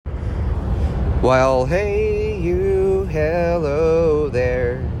Well, hey you, hello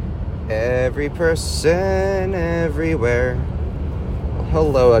there, every person everywhere. Well,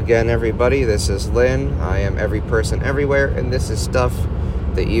 hello again, everybody. This is Lynn. I am every person everywhere, and this is stuff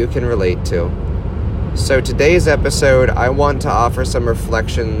that you can relate to. So today's episode, I want to offer some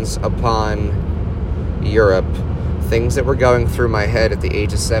reflections upon Europe, things that were going through my head at the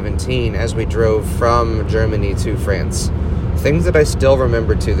age of 17 as we drove from Germany to France, things that I still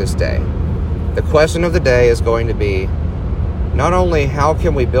remember to this day. The question of the day is going to be, not only how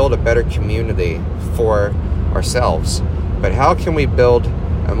can we build a better community for ourselves, but how can we build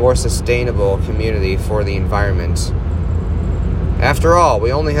a more sustainable community for the environment? After all,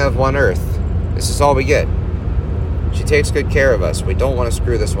 we only have one Earth. This is all we get. She takes good care of us. We don't want to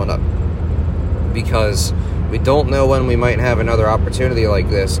screw this one up, because we don't know when we might have another opportunity like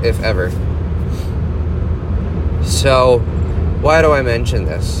this, if ever. So, why do I mention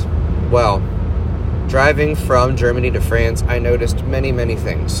this? Well, driving from Germany to France, I noticed many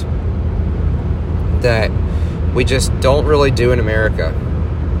things that we just don't really do in America.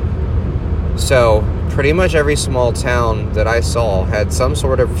 So, pretty much every small town that I saw had some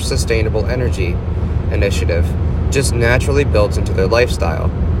sort of sustainable energy initiative just naturally built into their lifestyle.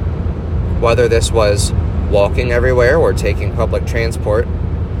 Whether this was walking everywhere or taking public transport,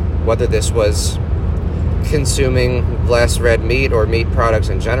 whether this was consuming less red meat or meat products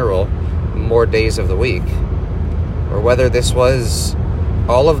in general more days of the week, or whether this was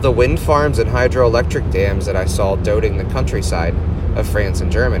all of the wind farms and hydroelectric dams that I saw dotting the countryside of France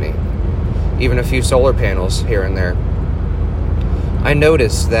and Germany, even a few solar panels here and there. I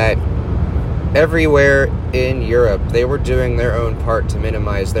noticed that everywhere in Europe they were doing their own part to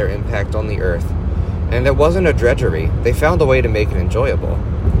minimize their impact on the earth, and it wasn't a drudgery. They found a way to make it enjoyable,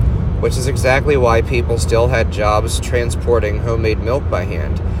 which is exactly why people still had jobs transporting homemade milk by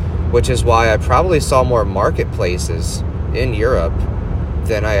hand, which is why I probably saw more marketplaces in Europe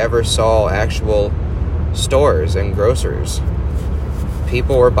than I ever saw actual stores and grocers.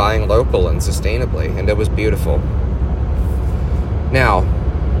 People were buying local and sustainably, and it was beautiful. Now,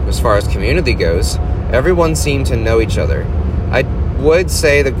 as far as community goes, everyone seemed to know each other. I would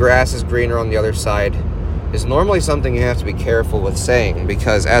say the grass is greener on the other side is normally something you have to be careful with saying,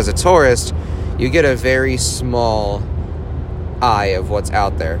 because as a tourist, you get a very small eye of what's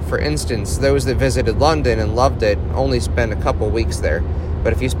out there. For instance, those that visited London and loved it only spent a couple weeks there.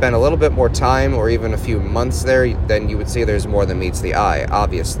 But if you spend a little bit more time or even a few months there, then you would see there's more than meets the eye,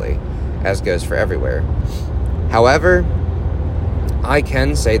 obviously, as goes for everywhere. However, I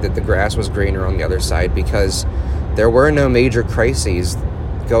can say that the grass was greener on the other side because there were no major crises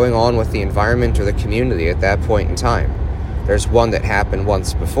going on with the environment or the community at that point in time. There's one that happened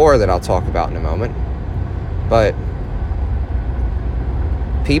once before that I'll talk about in a moment. But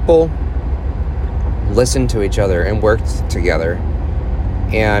people listened to each other and worked together,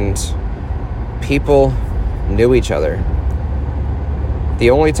 and people knew each other.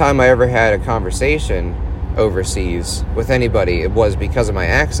 The only time I ever had a conversation overseas with anybody, it was because of my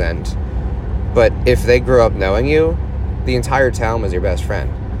accent, but if they grew up knowing you, the entire town was your best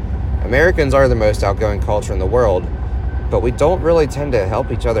friend. Americans are the most outgoing culture in the world, but we don't really tend to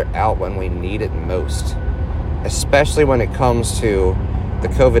help each other out when we need it most, especially when it comes to the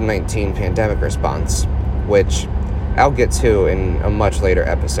COVID-19 pandemic response, which I'll get to in a much later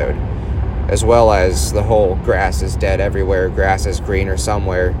episode, as well as the whole grass is dead everywhere, grass is greener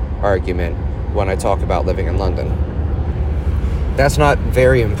somewhere argument when I talk about living in London. That's not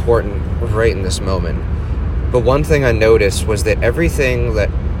very important right in this moment, but one thing I noticed was that everything that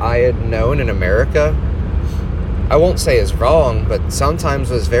I had known in America, I won't say is wrong, but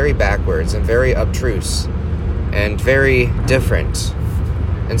sometimes was very backwards and very obtruse and very different,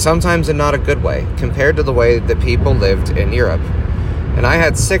 and sometimes in not a good way, compared to the way that people lived in Europe. And I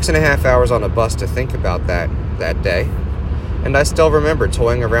had 6.5 hours on a bus to think about that day, and I still remember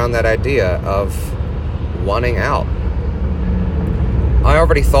toying around that idea of wanting out. I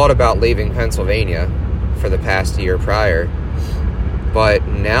already thought about leaving Pennsylvania for the past year prior, but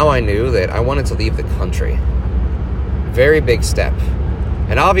now I knew that I wanted to leave the country. Very big step,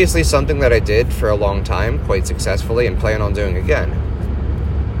 and obviously something that I did for a long time, quite successfully, and plan on doing again.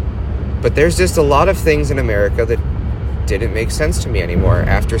 But there's just a lot of things in America that didn't make sense to me anymore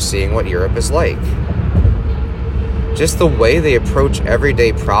after seeing what Europe is like. Just the way they approach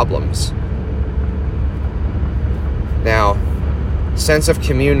everyday problems. Now, sense of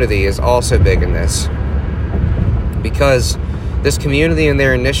community is also big in this, because this community and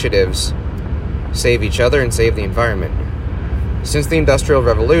their initiatives save each other and save the environment. Since the Industrial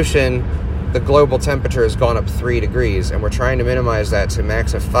Revolution, the global temperature has gone up 3 degrees, and we're trying to minimize that to a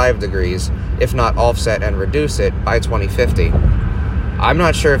max of 5 degrees, if not offset and reduce it by 2050. I'm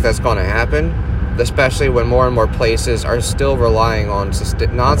not sure if that's going to happen, especially when more and more places are still relying on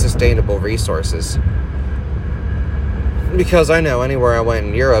non-sustainable resources. Because I know anywhere I went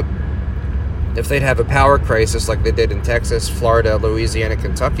in Europe, if they'd have a power crisis like they did in Texas, Florida, Louisiana,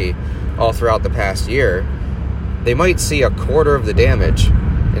 Kentucky, all throughout the past year, they might see a quarter of the damage.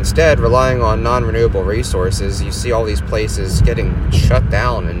 Instead, relying on non-renewable resources, you see all these places getting shut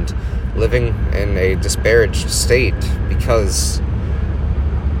down and living in a disparaged state because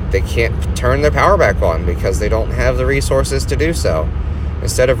they can't turn their power back on because they don't have the resources to do so,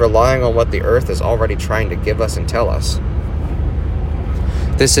 instead of relying on what the earth is already trying to give us and tell us.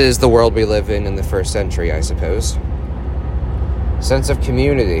 This is the world we live in the first century, I suppose. Sense of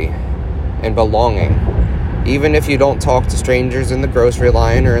community and belonging. Even if you don't talk to strangers in the grocery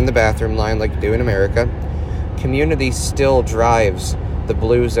line or in the bathroom line like you do in America, community still drives the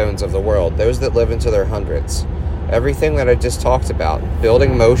blue zones of the world, those that live into their hundreds. Everything that I just talked about,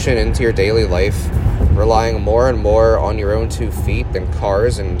 building motion into your daily life, relying more and more on your own 2 feet than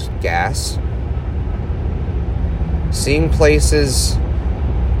cars and gas, seeing places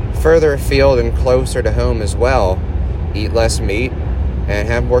further afield and closer to home as well, eat less meat, and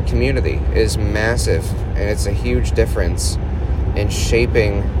have more community is massive, and it's a huge difference in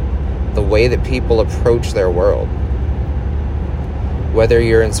shaping the way that people approach their world. Whether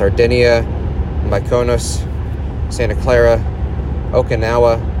you're in Sardinia, Mykonos, Santa Clara,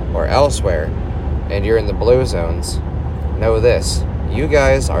 Okinawa, or elsewhere, and you're in the blue zones, know this: you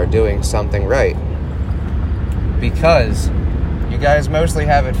guys are doing something right. Because you guys mostly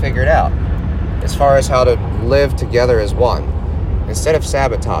have it figured out as far as how to live together as one, instead of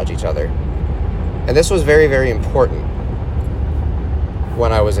sabotage each other. And this was very, very important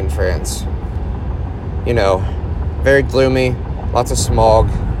when I was in France. You know, very gloomy, lots of smog,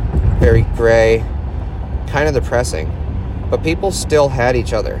 very gray, kind of depressing. But people still had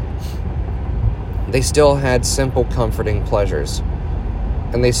each other. They still had simple, comforting pleasures.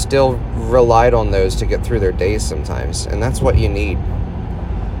 And they still relied on those to get through their days sometimes. And that's what you need.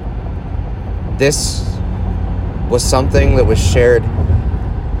 This was something that was shared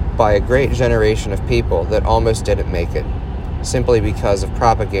by a great generation of people that almost didn't make it, simply because of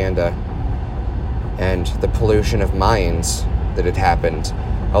propaganda and the pollution of minds that had happened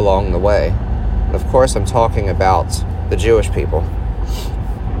along the way. And of course, I'm talking about the Jewish people.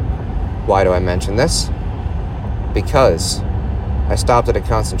 Why do I mention this? Because I stopped at a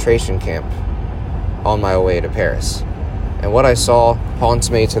concentration camp on my way to Paris, and what I saw haunts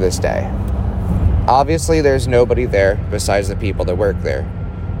me to this day. Obviously, there's nobody there besides the people that work there,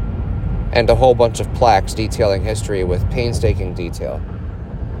 and a whole bunch of plaques detailing history with painstaking detail.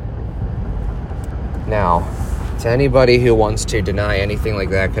 Now, to anybody who wants to deny anything like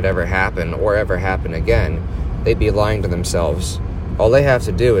that could ever happen or ever happen again, they'd be lying to themselves. All they have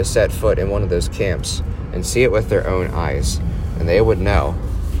to do is set foot in one of those camps and see it with their own eyes, and they would know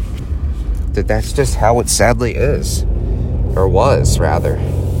that that's just how it sadly is, or was, rather.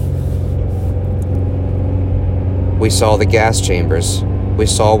 We saw the gas chambers. We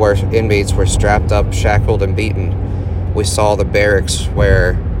saw where inmates were strapped up, shackled, and beaten. We saw the barracks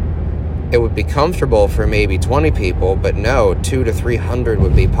where it would be comfortable for maybe 20 people, but no, 200 to 300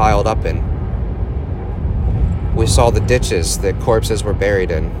 would be piled up in. We saw the ditches that corpses were buried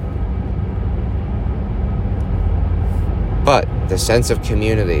in. But the sense of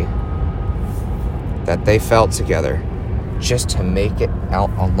community that they felt together just to make it out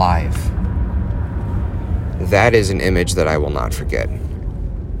alive, that is an image that I will not forget.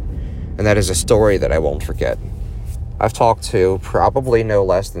 And that is a story that I won't forget. I've talked to probably no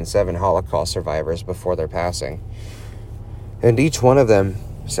less than 7 Holocaust survivors before their passing, and each one of them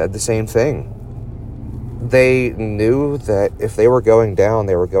said the same thing. They knew that if they were going down,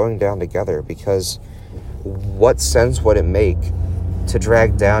 they were going down together, because what sense would it make to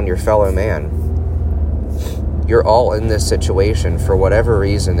drag down your fellow man? You're all in this situation for whatever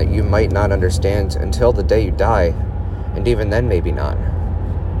reason that you might not understand until the day you die, and even then maybe not.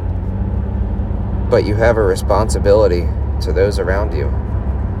 But you have a responsibility to those around you,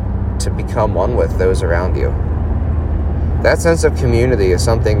 to become one with those around you. That sense of community is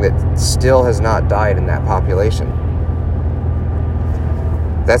something that still has not died in that population.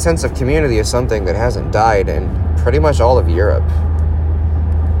 That sense of community is something that hasn't died in pretty much all of Europe.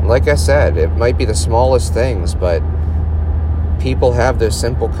 And like I said, it might be the smallest things, but people have those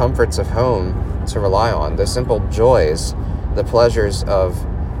simple comforts of home to rely on, the simple joys, the pleasures of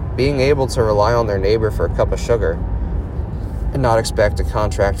being able to rely on their neighbor for a cup of sugar, and not expect a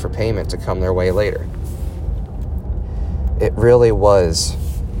contract for payment to come their way later. It really was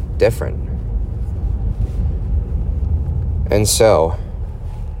different. And so,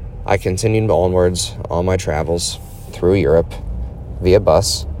 I continued onwards on my travels through Europe via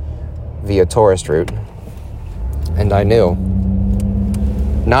bus, via tourist route, and I knew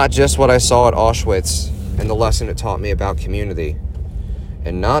not just what I saw at Auschwitz and the lesson it taught me about community,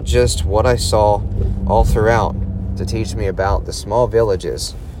 and not just what I saw all throughout to teach me about the small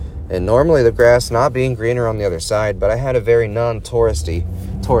villages, and normally the grass not being greener on the other side, but I had a very tourist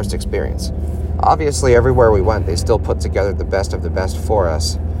experience. Obviously, everywhere we went, they still put together the best of the best for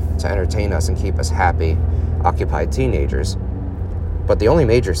us to entertain us and keep us happy, occupied teenagers. But the only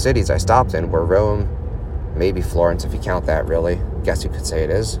major cities I stopped in were Rome, maybe Florence, if you count that really, guess you could say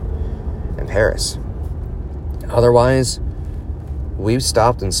it is, and Paris. Otherwise, we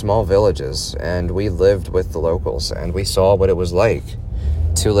stopped in small villages, and we lived with the locals, and we saw what it was like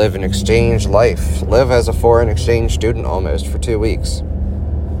to live an exchange life, live as a foreign exchange student almost for 2 weeks.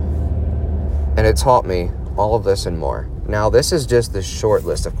 And it taught me all of this and more. Now, this is just the short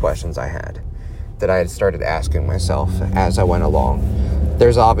list of questions I had that I had started asking myself as I went along.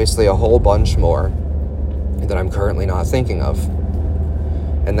 There's obviously a whole bunch more that I'm currently not thinking of.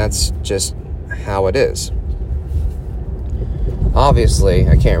 And that's just how it is. Obviously,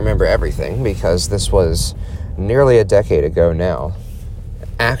 I can't remember everything because this was nearly a decade ago now.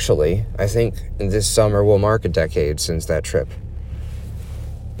 Actually, I think this summer will mark a decade since that trip.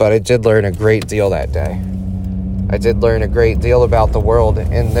 But I did learn a great deal that day. I did learn a great deal about the world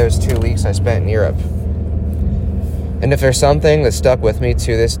in those 2 weeks I spent in Europe. And if there's something that stuck with me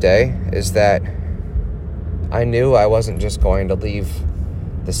to this day, is that I knew I wasn't just going to leave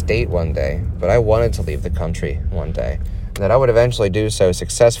the state one day, but I wanted to leave the country one day. And that I would eventually do so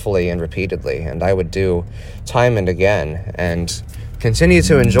successfully and repeatedly, and I would do time and again, and continue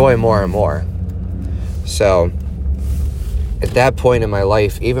to enjoy more and more. So, at that point in my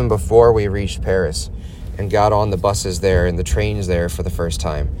life, even before we reached Paris and got on the buses there and the trains there for the first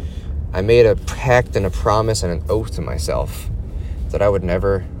time, I made a pact and a promise and an oath to myself that I would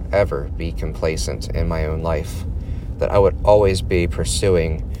never, ever be complacent in my own life, that I would always be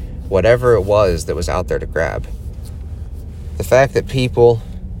pursuing whatever it was that was out there to grab. The fact that people,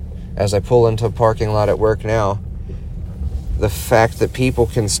 as I pull into a parking lot at work now, the fact that people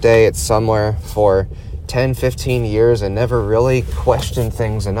can stay at somewhere for 10, 15 years and never really question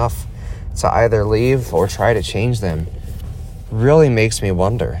things enough to either leave or try to change them really makes me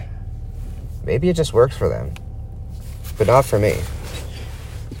wonder. Maybe it just works for them, but not for me.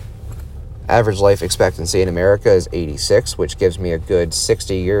 Average life expectancy in America is 86, which gives me a good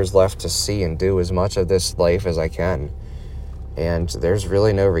 60 years left to see and do as much of this life as I can. And there's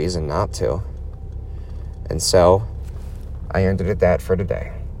really no reason not to. And so, I ended at that for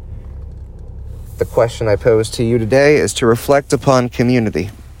today. The question I pose to you today is to reflect upon community,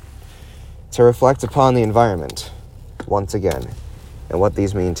 to reflect upon the environment, once again, and what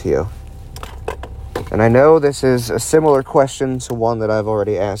these mean to you. And I know this is a similar question to one that I've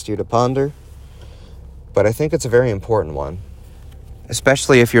already asked you to ponder, but I think it's a very important one,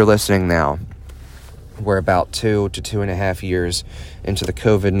 especially if you're listening now. We're about 2 to 2.5 years into the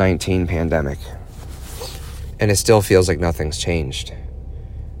COVID-19 pandemic, and it still feels like nothing's changed.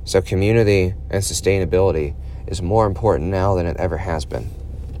 So community and sustainability is more important now than it ever has been.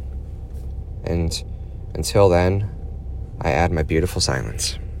 And until then, I add my beautiful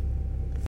silence.